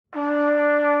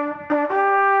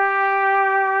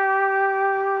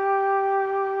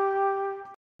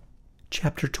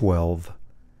Chapter 12.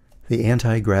 The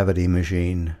Antigravity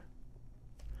Machine.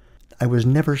 I was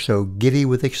never so giddy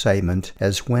with excitement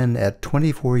as when, at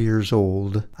 24 years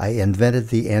old, I invented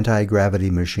the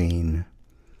anti-gravity machine.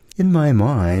 In my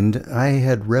mind, I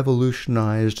had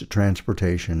revolutionized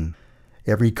transportation.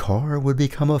 Every car would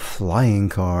become a flying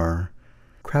car.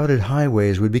 Crowded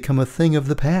highways would become a thing of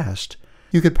the past.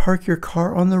 You could park your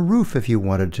car on the roof if you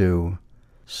wanted to.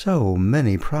 So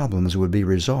many problems would be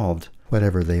resolved,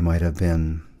 whatever they might have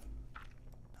been.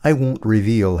 I won't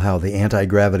reveal how the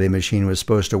anti-gravity machine was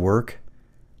supposed to work.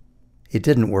 It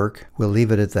didn't work. We'll leave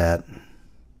it at that.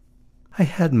 I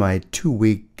had my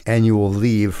 2-week annual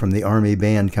leave from the Army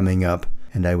band coming up,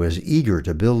 and I was eager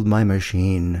to build my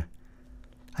machine.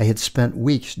 I had spent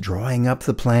weeks drawing up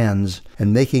the plans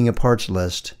and making a parts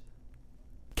list.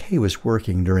 Kay was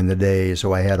working during the day,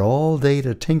 so I had all day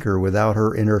to tinker without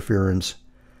her interference.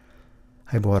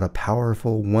 I bought a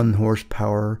powerful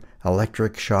 1-horsepower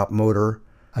electric shop motor,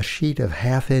 a sheet of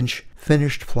 1/2-inch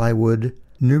finished plywood,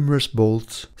 numerous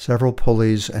bolts, several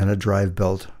pulleys, and a drive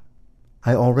belt.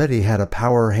 I already had a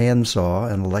power handsaw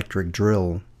and electric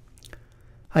drill.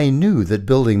 I knew that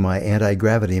building my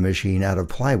anti-gravity machine out of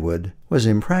plywood was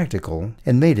impractical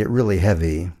and made it really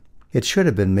heavy. It should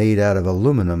have been made out of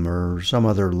aluminum or some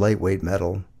other lightweight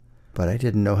metal, but I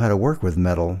didn't know how to work with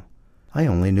metal. I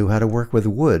only knew how to work with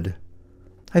wood.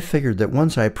 I figured that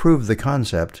once I proved the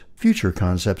concept, future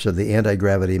concepts of the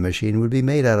anti-gravity machine would be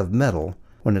made out of metal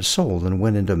when it sold and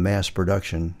went into mass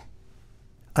production.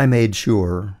 I made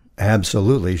sure,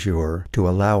 absolutely sure, to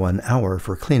allow an hour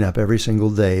for cleanup every single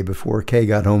day before Kay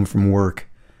got home from work.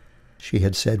 She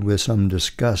had said with some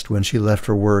disgust when she left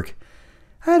for work,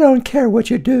 "I don't care what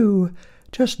you do,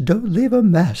 just don't leave a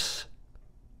mess."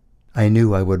 I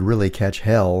knew I would really catch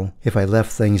hell if I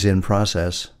left things in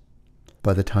process.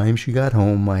 By the time she got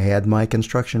home, I had my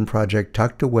construction project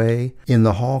tucked away in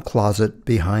the hall closet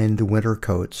behind the winter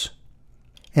coats.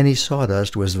 Any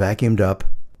sawdust was vacuumed up,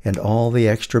 and all the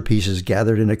extra pieces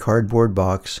gathered in a cardboard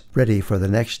box, ready for the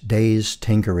next day's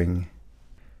tinkering.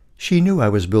 She knew I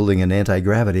was building an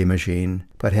anti-gravity machine,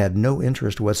 but had no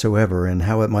interest whatsoever in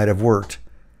how it might have worked,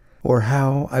 or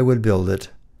how I would build it.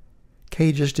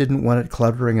 Kay just didn't want it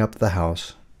cluttering up the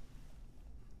house.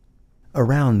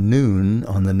 Around noon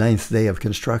on the 9th day of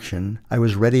construction, I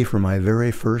was ready for my very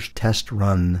first test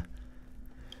run.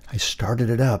 I started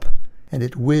it up, and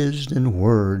it whizzed and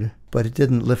whirred, but it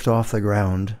didn't lift off the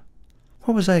ground.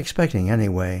 What was I expecting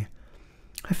anyway?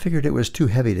 I figured it was too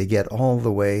heavy to get all the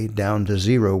way down to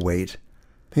 0 weight.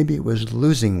 Maybe it was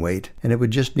losing weight, and it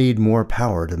would just need more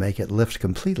power to make it lift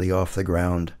completely off the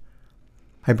ground.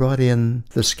 I brought in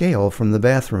the scale from the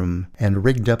bathroom and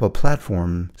rigged up a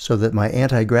platform so that my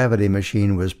anti-gravity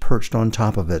machine was perched on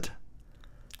top of it.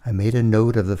 I made a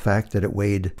note of the fact that it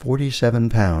weighed 47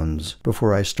 pounds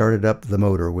before I started up the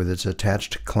motor with its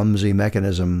attached clumsy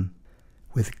mechanism.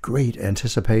 With great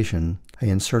anticipation, I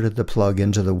inserted the plug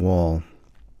into the wall.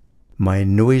 My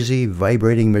noisy,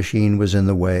 vibrating machine was in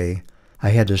the way. I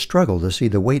had to struggle to see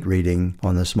the weight reading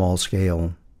on the small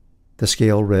scale. The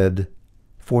scale read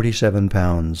 47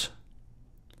 pounds.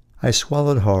 I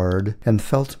swallowed hard and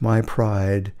felt my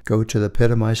pride go to the pit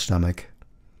of my stomach.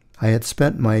 I had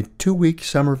spent my 2-week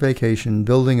summer vacation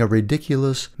building a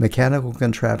ridiculous mechanical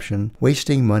contraption,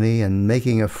 wasting money and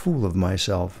making a fool of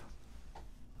myself.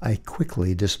 I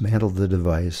quickly dismantled the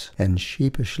device and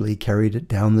sheepishly carried it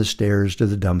down the stairs to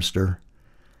the dumpster.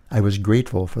 I was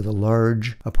grateful for the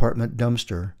large apartment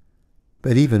dumpster.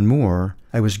 But even more,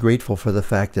 I was grateful for the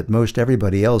fact that most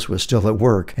everybody else was still at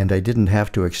work, and I didn't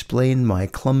have to explain my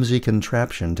clumsy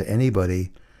contraption to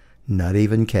anybody, not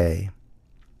even Kay.